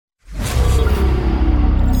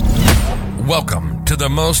Welcome to the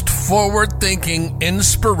most forward-thinking,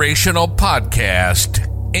 inspirational podcast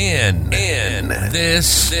in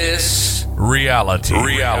this reality.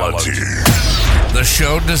 The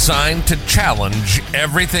show designed to challenge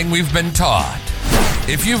everything we've been taught.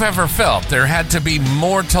 If you've ever felt there had to be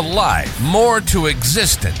more to life, more to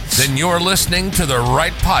existence, then you're listening to the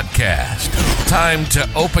right podcast. Time to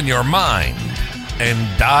open your mind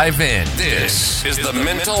and dive in. This is the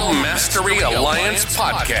Mental Mastery Alliance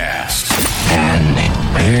podcast. And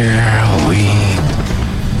here we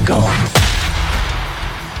go.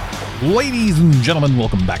 Ladies and gentlemen,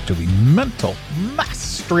 welcome back to the Mental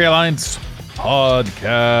Mastery Alliance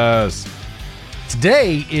podcast.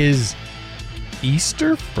 Today is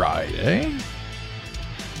Easter Friday.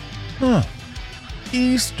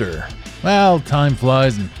 Easter. Well, time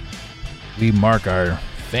flies and we mark our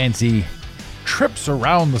fancy trips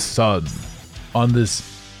around the sun on this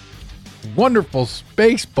wonderful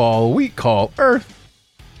space ball we call Earth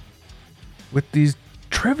with these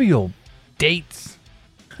trivial dates.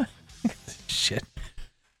 Shit.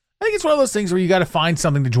 I think it's one of those things where you got to find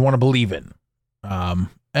something that you want to believe in.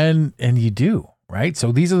 And you do, right?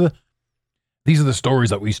 So these are the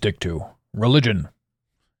stories that we stick to. Religion.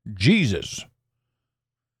 Jesus.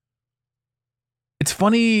 It's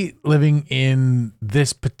funny living in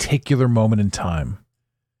this particular moment in time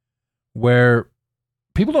where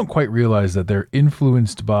people don't quite realize that they're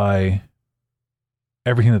influenced by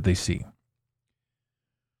everything that they see.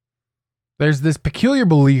 There's this peculiar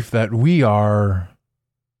belief that we are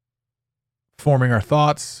forming our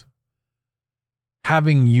thoughts,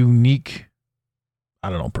 having unique,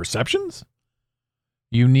 perceptions,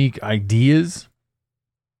 unique ideas,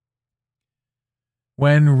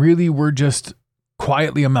 when really we're just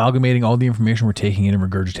quietly amalgamating all the information we're taking in and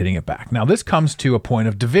regurgitating it back. Now, this comes to a point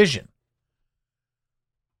of division.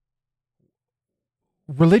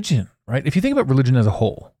 Religion, right? If you think about religion as a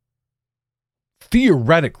whole,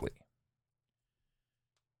 theoretically,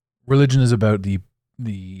 religion is about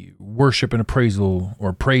the worship and appraisal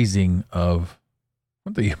or praising of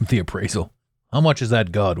the appraisal. How much is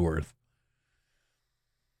that God worth?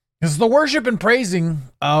 It's the worship and praising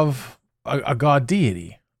of a God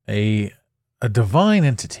deity, a divine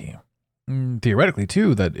entity. Theoretically,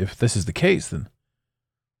 too, that if this is the case, then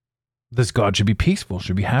this God should be peaceful,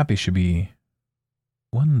 should be happy, should be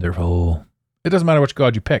wonderful. It doesn't matter which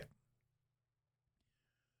God you pick.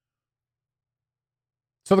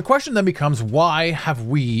 So the question then becomes, why have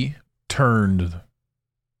we turned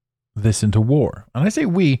this into war? And I say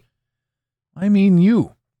we, I mean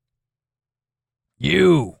you.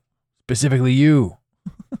 You. Specifically you.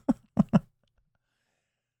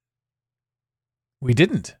 We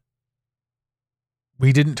didn't.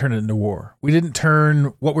 We didn't turn it into war. We didn't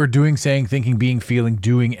turn what we're doing, saying, thinking, being, feeling,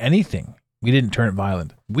 doing anything. We didn't turn it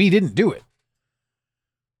violent. We didn't do it.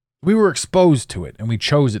 We were exposed to it, and we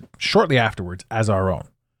chose it shortly afterwards as our own.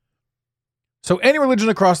 So any religion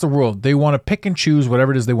across the world, they want to pick and choose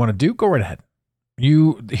whatever it is they want to do. Go right ahead.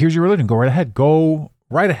 Here's your religion. Go right ahead. Go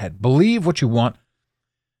right ahead. Believe what you want.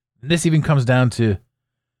 This even comes down to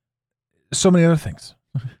so many other things.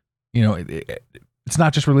 It's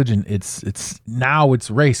not just religion. It's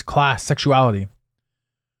race, class, sexuality.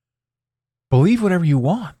 Believe whatever you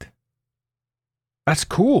want. That's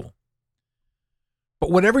cool.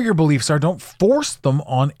 But whatever your beliefs are, don't force them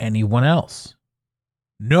on anyone else.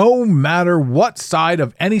 No matter what side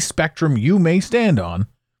of any spectrum you may stand on,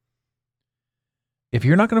 if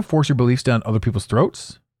you're not going to force your beliefs down other people's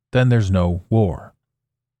throats, then there's no war.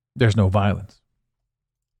 There's no violence.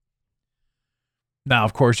 Now,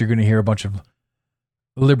 of course, you're going to hear a bunch of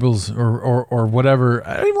liberals or whatever.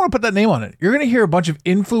 I don't even want to put that name on it. You're going to hear a bunch of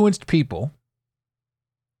influenced people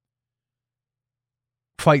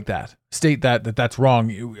fight that, state that that's wrong.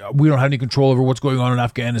 We don't have any control over what's going on in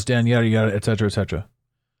Afghanistan, yada, yada, et cetera, et cetera.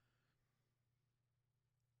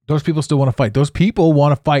 Those people still want to fight. Those people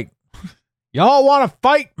want to fight. Y'all want to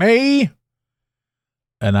fight me.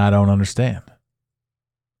 And I don't understand.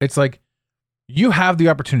 It's like, you have the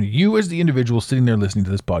opportunity. You as the individual sitting there listening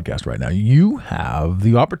to this podcast right now, you have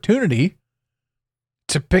the opportunity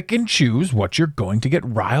to pick and choose what you're going to get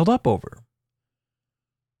riled up over.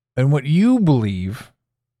 And what you believe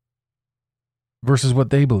versus what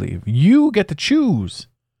they believe. You get to choose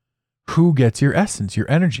who gets your essence, your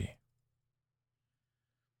energy.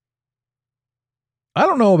 I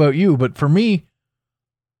don't know about you, but for me,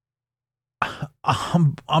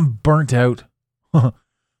 I'm burnt out.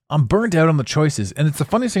 I'm burnt out on the choices. And it's the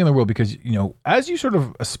funniest thing in the world because, as you sort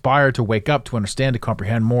of aspire to wake up, to understand, to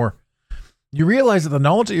comprehend more, you realize that the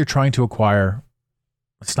knowledge that you're trying to acquire,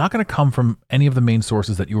 it's not going to come from any of the main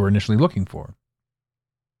sources that you were initially looking for.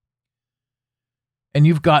 And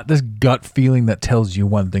you've got this gut feeling that tells you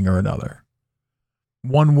one thing or another.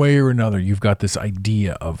 One way or another, you've got this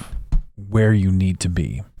idea of where you need to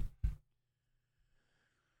be.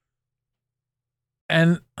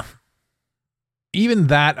 And even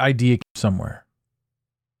that idea came somewhere.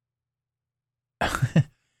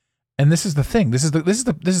 And this is the thing. This is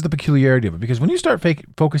the peculiarity of it. Because when you start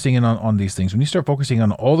focusing in on these things, when you start focusing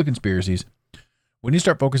on all the conspiracies, when you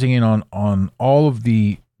start focusing in on all of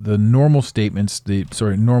the normal statements,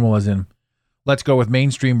 normal as in, let's go with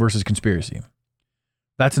mainstream versus conspiracy.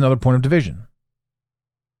 That's another point of division.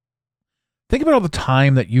 Think about all the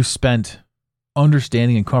time that you spent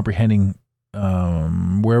understanding and comprehending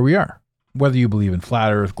where we are. Whether you believe in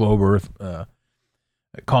flat Earth, globe Earth,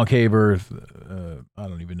 concave Earth, I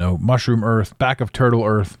don't even know, mushroom Earth, back of turtle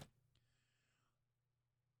Earth.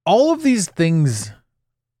 All of these things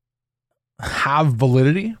have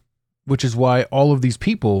validity, which is why all of these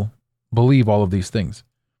people believe all of these things.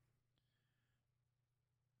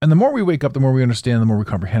 And the more we wake up, the more we understand, the more we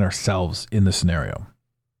comprehend ourselves in this scenario.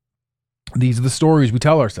 These are the stories we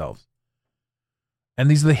tell ourselves. And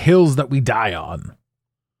these are the hills that we die on.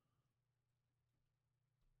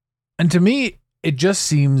 And to me, it just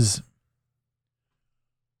seems,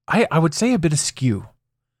 I would say, a bit askew.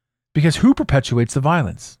 Because who perpetuates the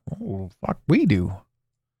violence? Oh, fuck, we do.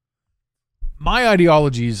 My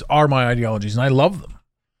ideologies are my ideologies, and I love them.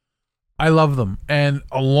 I love them. And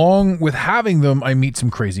along with having them, I meet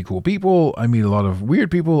some crazy cool people. I meet a lot of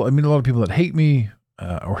weird people. I meet a lot of people that hate me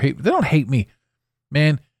they don't hate me.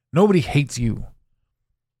 Man, nobody hates you.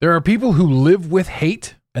 There are people who live with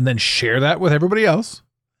hate and then share that with everybody else.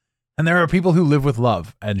 And there are people who live with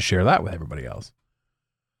love and share that with everybody else.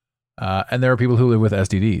 And there are people who live with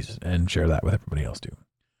STDs and share that with everybody else too.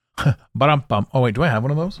 Oh, wait, do I have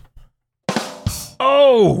one of those?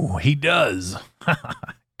 Oh, he does.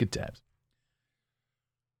 Good times.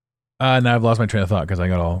 Now I've lost my train of thought because I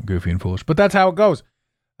got all goofy and foolish. But that's how it goes.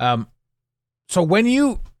 So when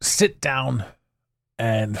you sit down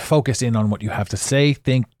and focus in on what you have to say,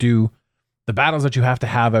 think, do, the battles that you have to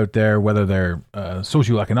have out there, whether they're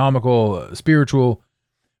socioeconomical, spiritual,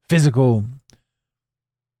 physical,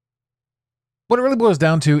 what it really boils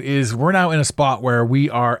down to is we're now in a spot where we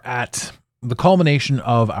are at the culmination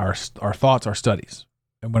of our thoughts, our studies,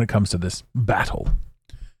 and when it comes to this battle.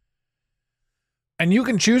 And you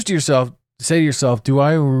can choose to say to yourself, do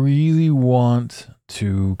I really want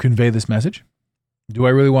to convey this message? Do I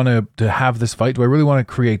really want to have this fight? Do I really want to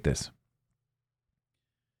create this?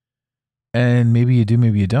 And maybe you do,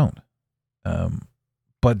 maybe you don't.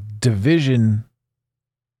 But division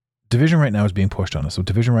right now is being pushed on us. So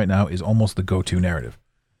division right now is almost the go-to narrative.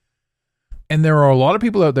 And there are a lot of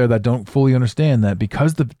people out there that don't fully understand that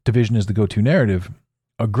because the division is the go-to narrative,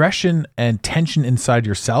 aggression and tension inside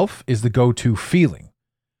yourself is the go-to feeling.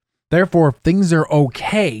 Therefore, if things are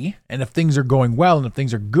okay, and if things are going well, and if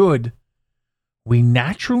things are good, we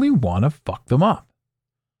naturally want to fuck them up.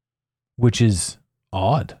 Which is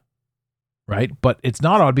odd, right? But it's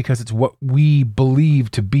not odd because it's what we believe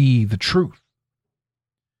to be the truth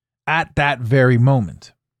at that very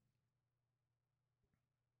moment.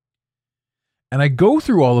 And I go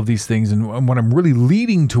through all of these things, and what I'm really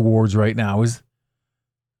leading towards right now is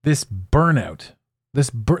this burnout, this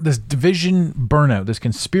division burnout, this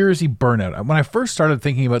conspiracy burnout. When I first started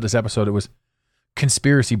thinking about this episode, it was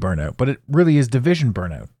conspiracy burnout, but it really is division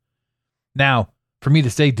burnout. Now, for me to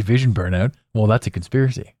say division burnout, well, that's a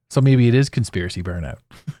conspiracy. So maybe it is conspiracy burnout.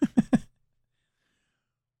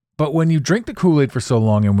 But when you drink the Kool-Aid for so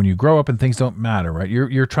long, and when you grow up and things don't matter, right?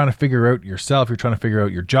 You're trying to figure out yourself. You're trying to figure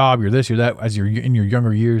out your job. You're this, you're that. As you're in your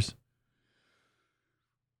younger years,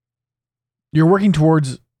 you're working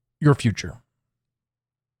towards your future.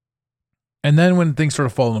 And then when things sort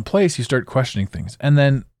of fall into place, you start questioning things, and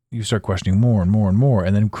then you start questioning more and more and more,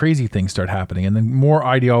 and then crazy things start happening, and then more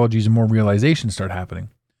ideologies and more realizations start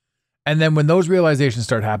happening. And then when those realizations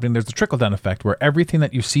start happening, there's the trickle-down effect where everything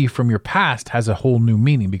that you see from your past has a whole new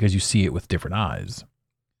meaning because you see it with different eyes.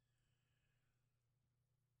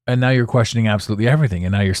 And now you're questioning absolutely everything,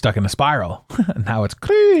 and now you're stuck in a spiral. And now it's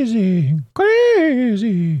crazy.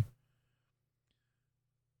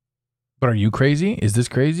 But are you crazy? Is this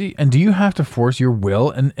crazy? And do you have to force your will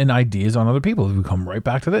and ideas on other people? We come right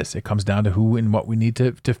back to this. It comes down to who and what we need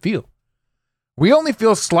to feel. We only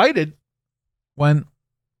feel slighted when,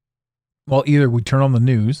 well, either we turn on the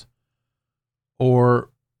news or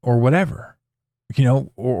whatever, you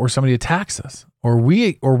know, or somebody attacks us, or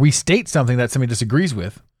we state something that somebody disagrees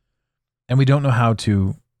with, and we don't know how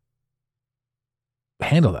to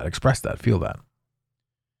handle that, express that, feel that.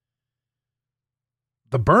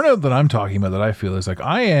 The burnout that I'm talking about, that I feel, is like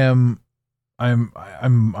I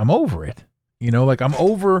I'm over it. You know, like I'm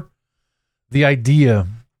over the idea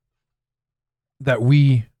that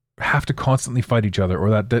we have to constantly fight each other, or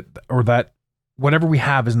that whatever we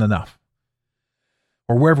have isn't enough,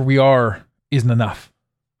 or wherever we are isn't enough.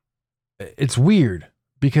 It's weird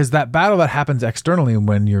because that battle that happens externally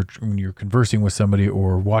when you're conversing with somebody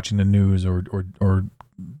or watching the news or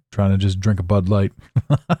trying to just drink a Bud Light.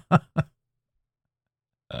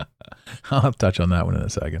 I'll touch on that one in a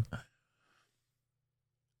second.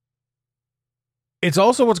 It's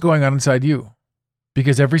also what's going on inside you,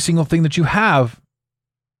 because every single thing that you have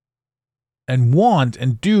and want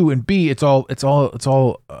and do and be, it's all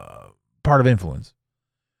part of influence.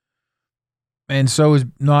 And so is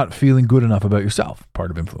not feeling good enough about yourself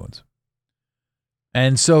part of influence.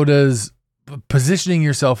 And so does positioning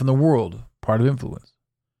yourself in the world part of influence.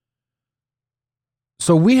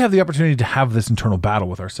 So we have the opportunity to have this internal battle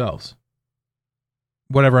with ourselves.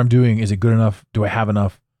 Whatever I'm doing, is it good enough? Do I have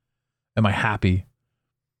enough? Am I happy?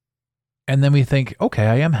 And then we think, okay,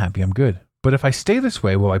 I am happy, I'm good. But if I stay this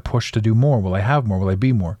way, will I push to do more? Will I have more? Will I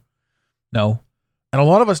be more? No. And a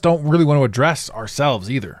lot of us don't really want to address ourselves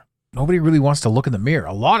either. Nobody really wants to look in the mirror.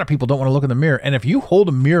 A lot of people don't want to look in the mirror. And if you hold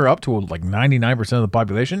a mirror up to like 99% of the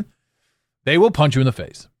population, they will punch you in the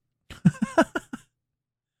face.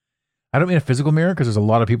 I don't mean a physical mirror, because there's a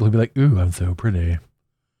lot of people who be like, ooh, I'm so pretty.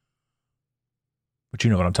 But you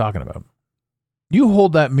know what I'm talking about. You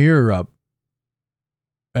hold that mirror up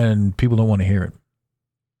and people don't want to hear it.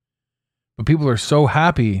 But people are so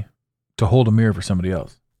happy to hold a mirror for somebody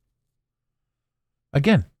else.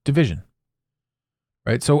 Again, division.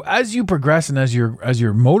 Right? So as you progress and as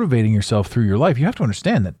you're motivating yourself through your life, you have to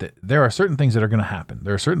understand that there are certain things that are going to happen.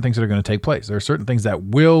 There are certain things that are going to take place. There are certain things that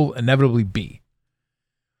will inevitably be.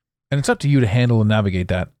 And it's up to you to handle and navigate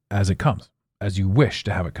that as it comes, as you wish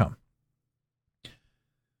to have it come.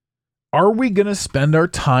 Are we going to spend our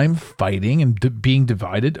time fighting and being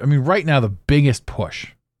divided? I mean, right now, the biggest push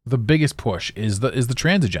is the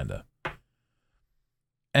trans agenda.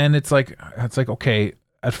 And it's like, okay,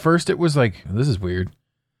 at first it was like, this is weird.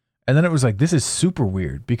 And then it was like, this is super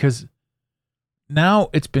weird, because now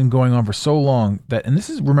it's been going on for so long that, and this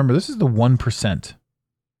is the 1%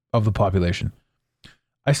 of the population.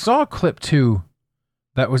 I saw a clip too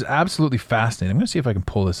that was absolutely fascinating. I'm going to see if I can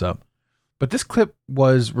pull this up. But this clip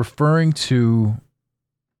was referring to,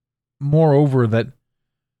 moreover, that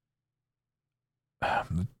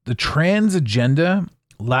the trans agenda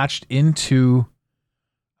latched into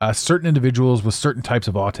certain individuals with certain types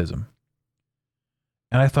of autism.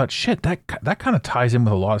 And I thought, shit, that kind of ties in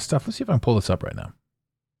with a lot of stuff. Let's see if I can pull this up right now.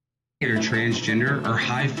 Or transgender or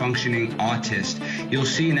high-functioning autist. You'll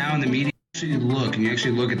see now in the media, you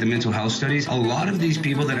actually look at the mental health studies, a lot of these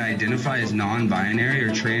people that identify as non-binary or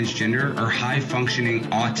transgender are high-functioning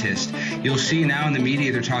autist. You'll see now in the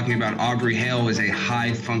media they're talking about Aubrey Hale as a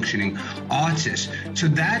high-functioning autist. So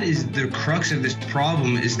that is the crux of this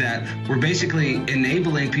problem, is that we're basically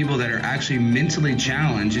enabling people that are actually mentally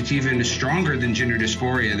challenged. It's even stronger than gender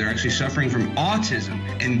dysphoria. They're actually suffering from autism.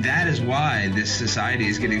 And that is why this society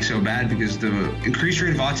is getting so bad, because the increased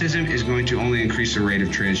rate of autism is going to only increase the rate of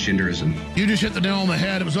transgenderism. You just hit the nail on the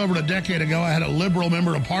head. It was over a decade ago. I had a liberal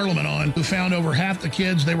member of parliament on who found over half the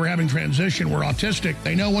kids they were having transition were autistic.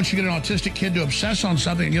 They know once you get an autistic kid to obsess on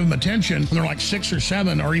something and give them attention when they're like 6 or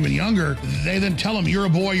 7 or even younger, they then tell them you're a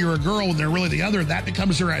boy, you're a girl, and they're really the other. That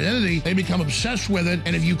becomes their identity. They become obsessed with it.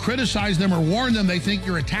 And if you criticize them or warn them, they think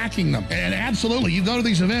you're attacking them. And absolutely, you go to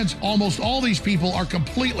these events, almost all these people are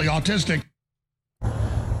completely autistic.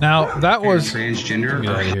 Now, that was... Transgender.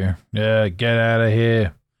 Get out of here. Yeah, get out of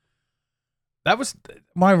here. That was,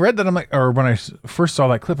 when I read that, I'm like, or when I first saw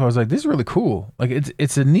that clip, I was like, this is really cool. Like,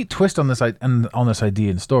 it's a neat twist on this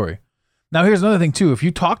idea and story. Now, here's another thing too. If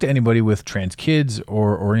you talk to anybody with trans kids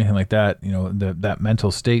or anything like that, you know, that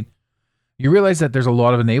mental state, you realize that there's a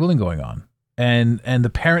lot of enabling going on, and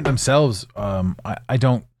the parent themselves, I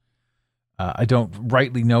don't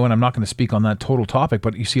rightly know, and I'm not going to speak on that total topic,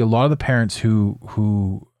 but you see a lot of the parents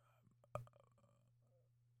who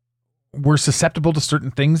were susceptible to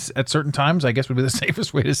certain things at certain times, I guess would be the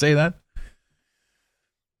safest way to say that.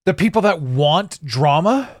 The people that want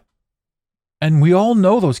drama, and we all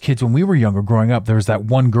know those kids when we were younger growing up, there was that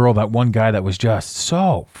one girl, that one guy that was just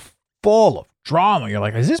so full of drama. You're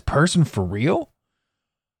like, is this person for real?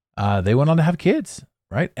 They went on to have kids,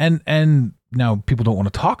 right? And now people don't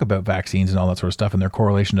want to talk about vaccines and all that sort of stuff and their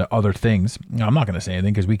correlation to other things. Now, I'm not going to say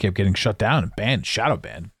anything because we kept getting shut down and banned, shadow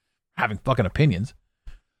banned, having fucking opinions.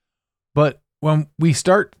 But when we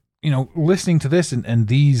start, listening to this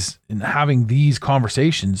and having these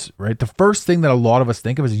conversations, right? The first thing that a lot of us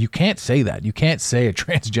think of is you can't say that. You can't say a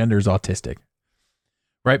transgender is autistic.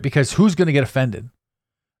 right? Because who's going to get offended?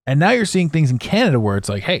 And now you're seeing things in Canada where it's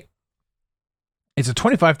like, hey, it's a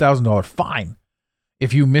 $25,000 fine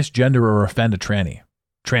if you misgender or offend a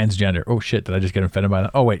transgender. Oh shit, did I just get offended by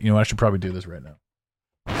that? Oh wait, you know what? I should probably do this right now.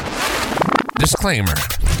 Disclaimer.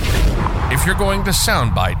 If you're going to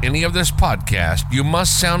soundbite any of this podcast, you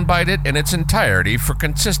must soundbite it in its entirety for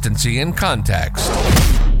consistency and context.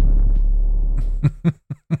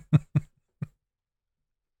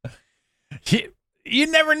 You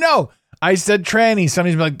never know. I said tranny.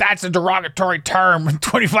 Somebody's like, that's a derogatory term,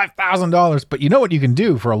 $25,000. But you know what you can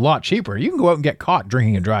do for a lot cheaper? You can go out and get caught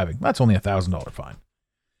drinking and driving. That's only $1,000 fine.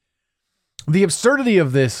 The absurdity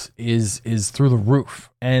of this is through the roof.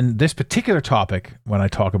 And this particular topic, when I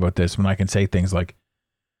talk about this, when I can say things like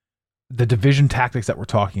the division tactics that we're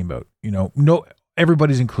talking about, no,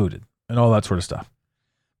 everybody's included and all that sort of stuff.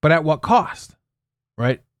 But at what cost,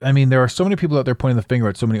 right? I mean, there are so many people out there pointing the finger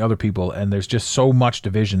at so many other people, and there's just so much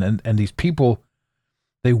division. And these people,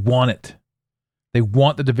 they want it. They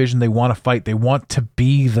want the division. They want to fight. They want to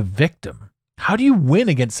be the victim. How do you win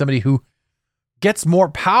against somebody who gets more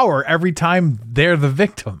power every time they're the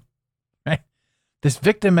victim? Right? This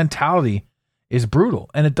victim mentality is brutal,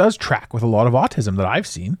 and it does track with a lot of autism that I've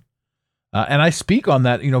seen. And I speak on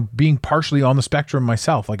that, being partially on the spectrum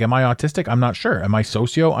myself. Like, am I autistic? I'm not sure. Am I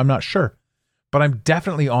socio? I'm not sure. But I'm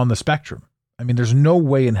definitely on the spectrum. I mean, there's no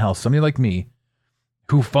way in hell somebody like me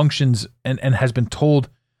who functions and has been told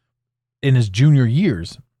in his junior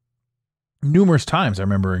years numerous times. I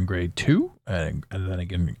remember in grade 2 and then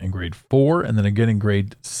again in grade 4 and then again in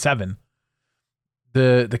grade 7,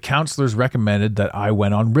 the counselors recommended that I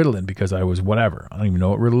went on Ritalin because I was whatever. I don't even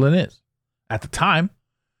know what Ritalin is at the time,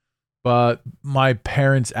 but my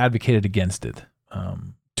parents advocated against it.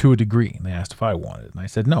 To a degree. And they asked if I wanted it. And I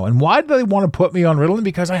said no. And why did they want to put me on Ritalin?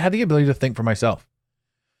 Because I had the ability to think for myself.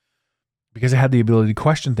 Because I had the ability to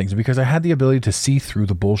question things. Because I had the ability to see through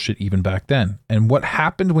the bullshit even back then. And what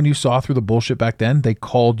happened when you saw through the bullshit back then? They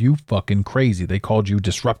called you fucking crazy. They called you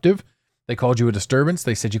disruptive. They called you a disturbance.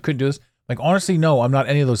 They said you couldn't do this. Like, honestly, no, I'm not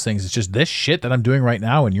any of those things. It's just this shit that I'm doing right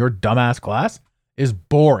now in your dumbass class is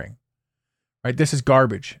boring. Right? This is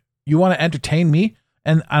garbage. You want to entertain me?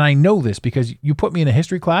 And I know this because you put me in a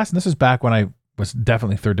history class, and this is back when I was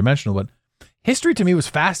definitely third dimensional, but history to me was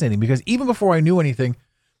fascinating because even before I knew anything,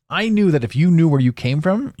 I knew that if you knew where you came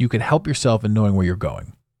from, you could help yourself in knowing where you're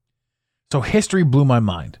going. So history blew my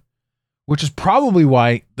mind, which is probably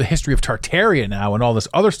why the history of Tartaria now and all this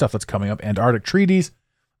other stuff that's coming up, Antarctic treaties,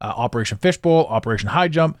 Operation Fishbowl, Operation High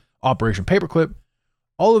Jump, Operation Paperclip,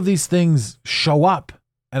 all of these things show up.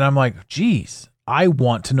 And I'm like, geez, I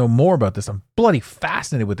want to know more about this. I'm bloody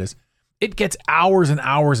fascinated with this. It gets hours and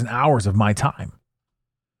hours and hours of my time.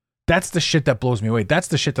 That's the shit that blows me away. That's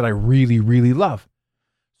the shit that I really, really love.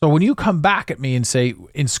 So when you come back at me and say,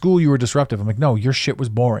 in school you were disruptive, I'm like, no, your shit was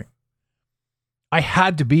boring. I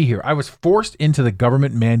had to be here. I was forced into the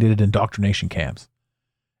government mandated indoctrination camps.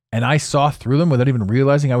 And I saw through them without even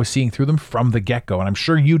realizing I was seeing through them from the get-go. And I'm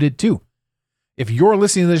sure you did too. If you're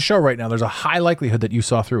listening to this show right now, there's a high likelihood that you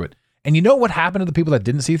saw through it. And you know what happened to the people that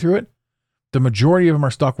didn't see through it? The majority of them are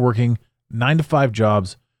stuck working 9-to-5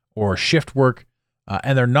 jobs or shift work,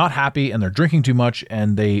 and they're not happy, and they're drinking too much,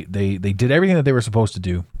 and they did everything that they were supposed to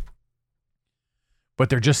do, but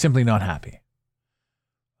they're just simply not happy.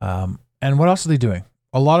 And what else are they doing?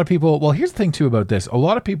 A lot of people, well, here's the thing too about this. A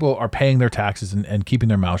lot of people are paying their taxes and keeping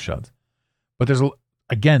their mouth shut. But there's,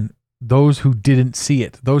 again, those who didn't see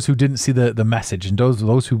it, those who didn't see the message, and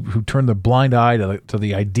those who turned the blind eye to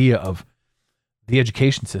the idea of the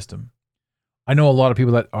education system. I know a lot of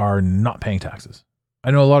people that are not paying taxes. I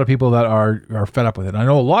know a lot of people that are fed up with it. I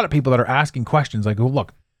know a lot of people that are asking questions like, oh,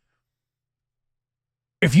 look,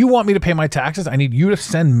 if you want me to pay my taxes, I need you to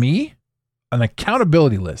send me an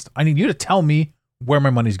accountability list. I need you to tell me where my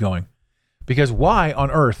money's going. Because why on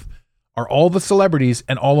earth are all the celebrities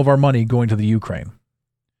and all of our money going to the Ukraine?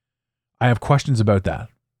 I have questions about that.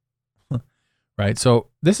 Right? So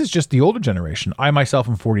this is just the older generation. I myself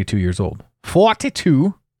am 42 years old.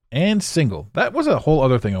 42 and single. That was a whole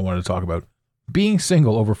other thing I wanted to talk about. Being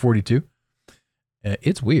single over 42.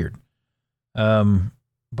 It's weird.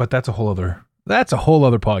 But that's a whole other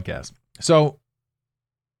podcast. So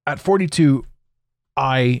at 42,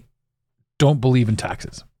 I don't believe in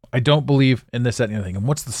taxes. I don't believe in this, that, and the other thing. And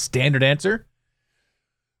what's the standard answer?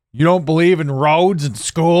 You don't believe in roads and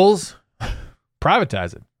schools?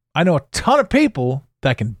 Privatize it. I know a ton of people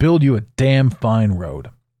that can build you a damn fine road.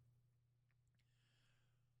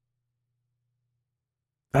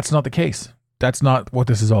 That's not the case. That's not what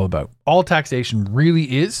this is all about. All taxation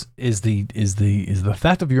really is the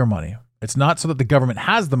theft of your money. It's not so that the government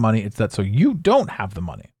has the money. It's that so you don't have the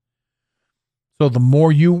money. So the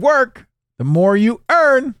more you work, the more you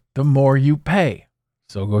earn, the more you pay.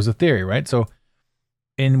 So goes the theory, right? So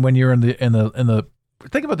when you're in the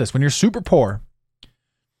think about this, when you're super poor,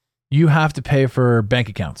 you have to pay for bank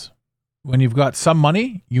accounts. When you've got some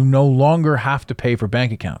money, you no longer have to pay for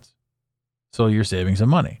bank accounts. So you're saving some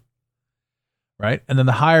money, right? And then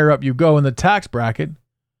the higher up you go in the tax bracket,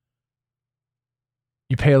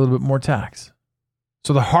 you pay a little bit more tax.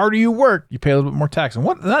 So the harder you work, you pay a little bit more tax. And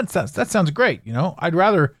that sounds great. You know, I'd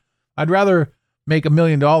rather make $1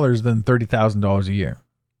 million than $30,000 a year.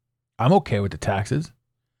 I'm okay with the taxes.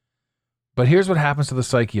 But here's what happens to the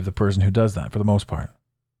psyche of the person who does that for the most part.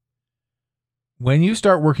 When you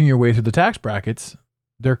start working your way through the tax brackets,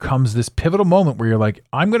 there comes this pivotal moment where you're like,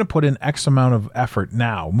 I'm going to put in X amount of effort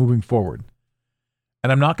now moving forward.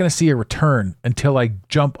 And I'm not going to see a return until I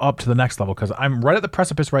jump up to the next level because I'm right at the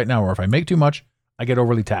precipice right now where if I make too much, I get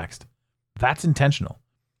overly taxed. That's intentional.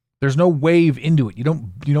 There's no wave into it. You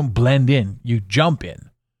don't blend in. You jump in.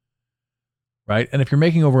 Right? And if you're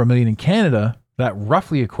making over $1 million in Canada, that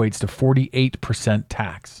roughly equates to 48%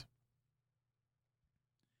 tax.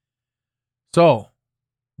 So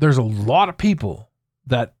there's a lot of people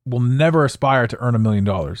that will never aspire to earn $1 million.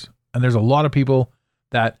 And there's a lot of people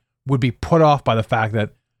that would be put off by the fact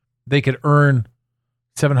that they could earn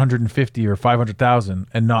 750 or 500,000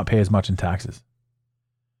 and not pay as much in taxes.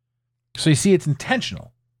 So you see, it's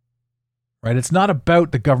intentional, right? It's not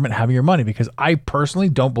about the government having your money because I personally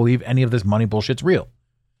don't believe any of this money bullshit's real.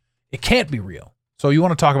 It can't be real. So you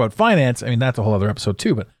want to talk about finance? I mean, that's a whole other episode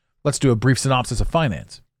too, but let's do a brief synopsis of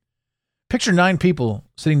finance. Picture 9 people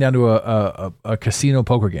sitting down to a casino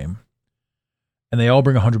poker game and they all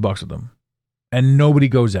bring $100 with them and nobody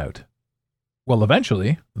goes out. Well,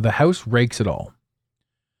 eventually the house rakes it all.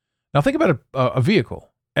 Now think about a vehicle.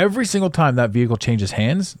 Every single time that vehicle changes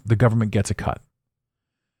hands, the government gets a cut.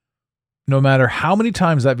 No matter how many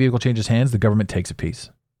times that vehicle changes hands, the government takes a piece.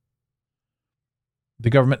 The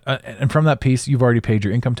government, and from that piece, you've already paid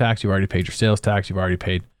your income tax, you've already paid your sales tax, you've already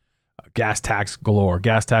paid gas tax galore,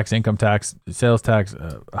 gas tax, income tax, sales tax,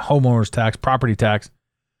 homeowners tax, property tax,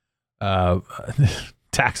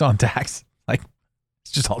 tax on tax. Like,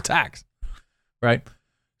 it's just all tax, right?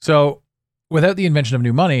 So without the invention of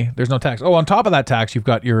new money, there's no tax. Oh, on top of that tax, you've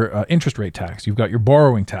got your interest rate tax, you've got your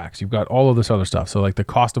borrowing tax, you've got all of this other stuff. So like the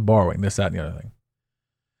cost of borrowing, this, that, and the other thing.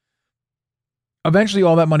 Eventually,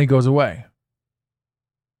 all that money goes away.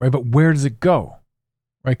 Right, but where does it go?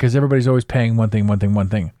 Right, because everybody's always paying one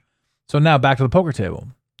thing. So now back to the poker table.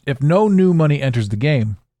 If no new money enters the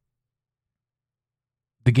game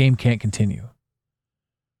can't continue.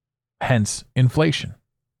 Hence, inflation.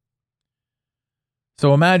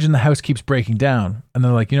 So imagine the house keeps breaking down, and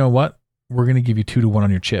they're like, you know what? We're going to give you 2-to-1 on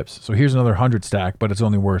your chips. So here's another 100 stack, but it's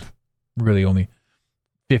only worth really only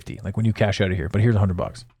 50. Like when you cash out of here, but here's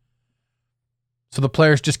 $100. So the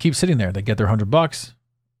players just keep sitting there. They get their $100.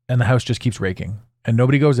 And the house just keeps raking. And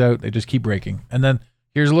nobody goes out. They just keep raking. And then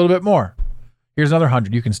here's a little bit more. Here's another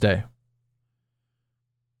 100. You can stay.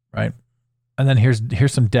 Right? And then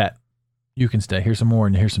here's some debt. You can stay. Here's some more.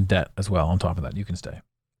 And here's some debt as well on top of that. You can stay.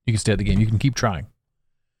 You can stay at the game. You can keep trying.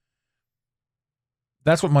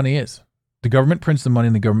 That's what money is. The government prints the money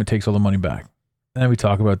and the government takes all the money back. And then we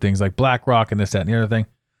talk about things like BlackRock and this, that, and the other thing.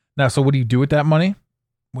 Now, so what do you do with that money?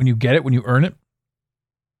 When you get it, when you earn it,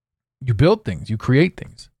 you build things. You create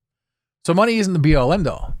things. So money isn't the be-all,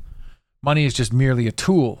 end-all. Money is just merely a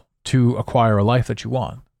tool to acquire a life that you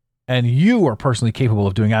want. And you are personally capable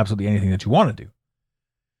of doing absolutely anything that you want to do.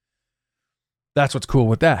 That's what's cool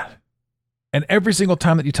with that. And every single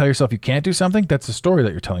time that you tell yourself you can't do something, that's the story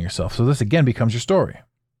that you're telling yourself. So this again becomes your story.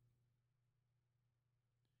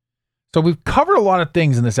 So we've covered a lot of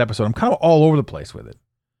things in this episode. I'm kind of all over the place with it.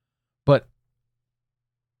 But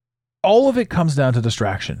all of it comes down to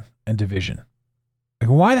distraction and division. Like,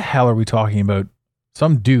 why the hell are we talking about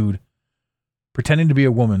some dude pretending to be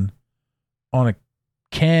a woman on a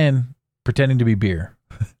can pretending to be beer?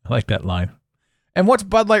 I like that line. And what's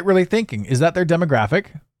Bud Light really thinking? Is that their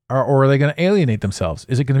demographic? Or are they going to alienate themselves?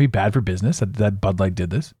 Is it going to be bad for business that Bud Light did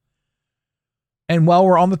this? And while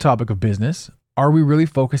we're on the topic of business, are we really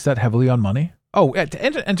focused that heavily on money? Oh, to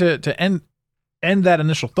end that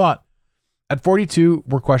initial thought, at 42,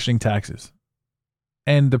 we're questioning taxes.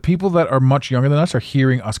 And the people that are much younger than us are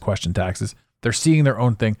hearing us question taxes. They're seeing their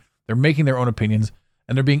own thing. They're making their own opinions.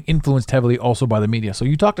 And they're being influenced heavily also by the media. So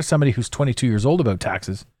you talk to somebody who's 22 years old about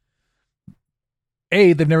taxes.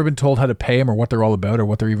 A, they've never been told how to pay them or what they're all about or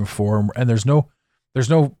what they're even for. And there's no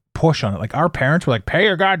push on it. Like our parents were like, pay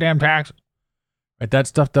your goddamn taxes. Right? That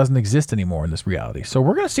stuff doesn't exist anymore in this reality. So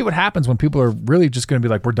we're going to see what happens when people are really just going to be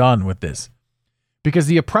like, we're done with this. Because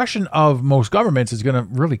the oppression of most governments is going to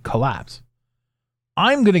really collapse.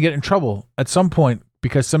 I'm going to get in trouble at some point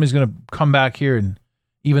because somebody's going to come back here, and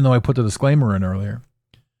even though I put the disclaimer in earlier,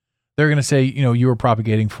 they're going to say, you were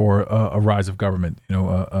propagating for a rise of government,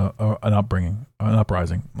 an uprising.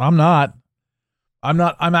 I'm not.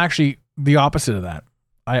 I'm actually the opposite of that.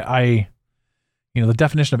 The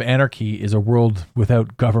definition of anarchy is a world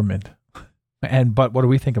without government. But what do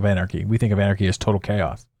we think of anarchy? We think of anarchy as total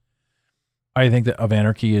chaos. I think that of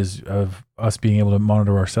anarchy is of us being able to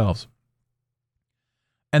monitor ourselves.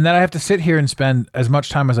 And that I have to sit here and spend as much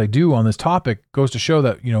time as I do on this topic goes to show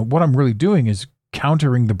that, what I'm really doing is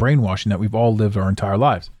countering the brainwashing that we've all lived our entire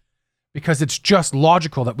lives. Because it's just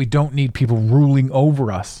logical that we don't need people ruling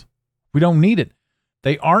over us. We don't need it.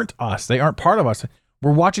 They aren't us. They aren't part of us.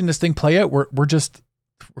 We're watching this thing play out. We're just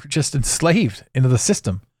enslaved into the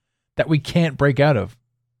system that we can't break out of,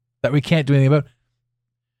 that we can't do anything about.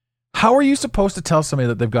 How are you supposed to tell somebody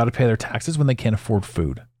that they've got to pay their taxes when they can't afford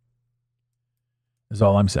food? Is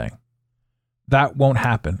all I'm saying. That won't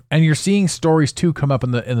happen. And you're seeing stories too come up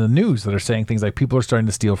in the news that are saying things like people are starting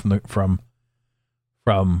to steal from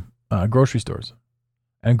grocery stores,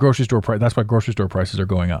 and grocery store price. That's why grocery store prices are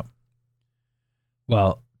going up.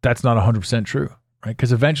 Well, that's not 100% true, right?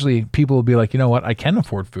 Because eventually people will be like, you know what? I can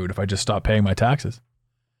afford food if I just stop paying my taxes.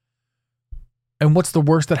 And what's the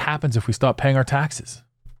worst that happens if we stop paying our taxes?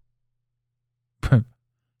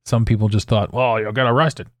 Some people just thought, well, you'll get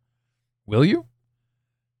arrested. Will you?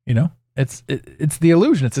 It's the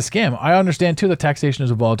illusion. It's a scam. I understand too that taxation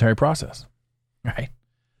is a voluntary process, right?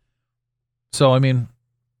 So,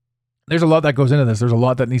 there's a lot that goes into this. There's a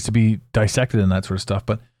lot that needs to be dissected and that sort of stuff.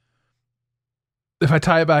 But if I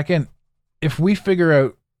tie it back in, if we figure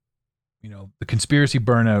out, the conspiracy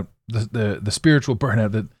burnout, the spiritual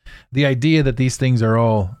burnout, the idea that these things are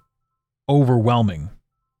all overwhelming,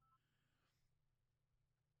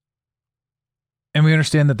 and we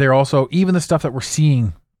understand that they're also, even the stuff that we're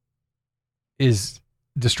seeing is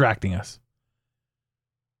distracting us.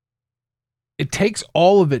 It takes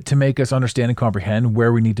all of it to make us understand and comprehend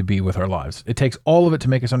where we need to be with our lives. It takes all of it to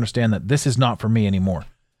make us understand that this is not for me anymore.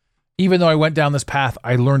 Even though I went down this path,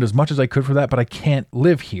 I learned as much as I could for that, but I can't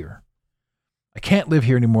live here. I can't live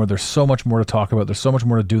here anymore. There's so much more to talk about. There's so much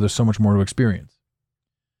more to do. There's so much more to experience.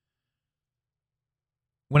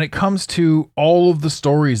 When it comes to all of the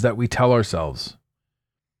stories that we tell ourselves,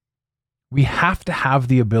 we have to have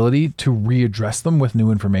the ability to readdress them with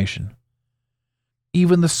new information.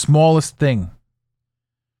 Even the smallest thing,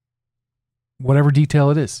 whatever detail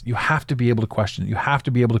it is, you have to be able to question it. You have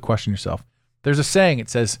to be able to question yourself. There's a saying, it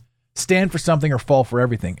says, stand for something or fall for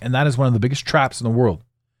everything. And that is one of the biggest traps in the world.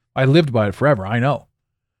 I lived by it forever, I know.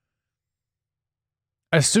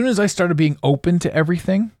 As soon as I started being open to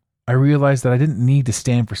everything, I realized that I didn't need to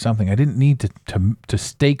stand for something. I didn't need to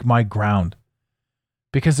stake my ground.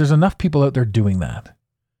 Because there's enough people out there doing that.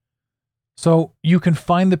 So you can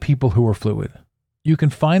find the people who are fluid. You can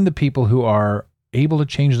find the people who are able to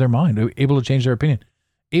change their mind, able to change their opinion,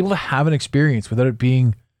 able to have an experience without it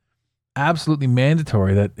being absolutely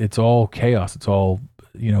mandatory that it's all chaos. It's all,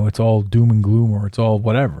 it's all doom and gloom, or it's all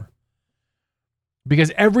whatever.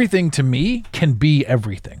 Because everything to me can be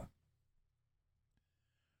everything.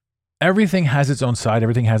 Everything has its own side.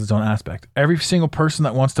 Everything has its own aspect. Every single person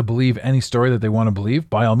that wants to believe any story that they want to believe,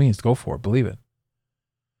 by all means, go for it. Believe it.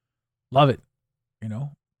 Love it.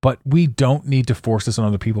 But we don't need to force this on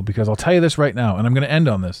other people, because I'll tell you this right now, and I'm going to end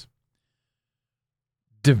on this.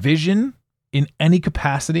 Division in any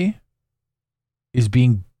capacity is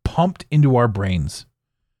being pumped into our brains.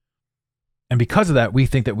 And because of that, we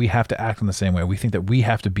think that we have to act in the same way. We think that we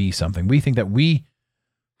have to be something. We think that we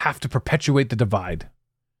have to perpetuate the divide.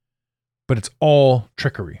 But it's all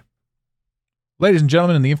trickery. Ladies and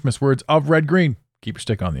gentlemen, in the infamous words of Red Green, keep your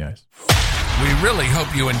stick on the ice. We really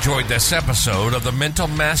hope you enjoyed this episode of the Mental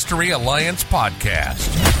Mastery Alliance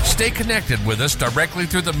podcast. Stay connected with us directly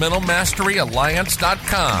through the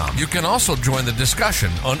mentalmasteryalliance.com. You can also join the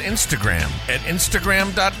discussion on Instagram at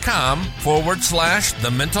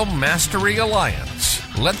instagram.com/the Mental Mastery Alliance.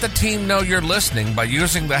 Let the team know you're listening by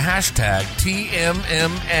using the hashtag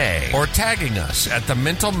TMMA or tagging us at the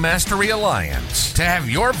Mental Mastery Alliance. To have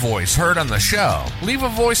your voice heard on the show, leave a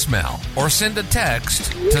voicemail or send a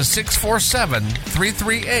text to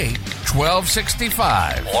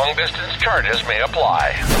 647-338-1265. Long distance charges may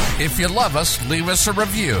apply. If you love us, leave us a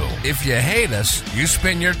review. If you hate us, you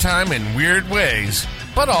spend your time in weird ways,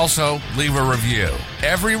 but also leave a review.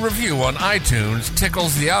 Every review on iTunes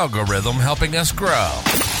tickles the algorithm, helping us grow.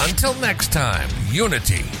 Until next time,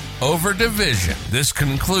 unity over division. This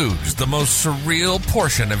concludes the most surreal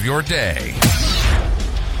portion of your day.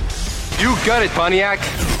 You got it,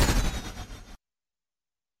 Pontiac.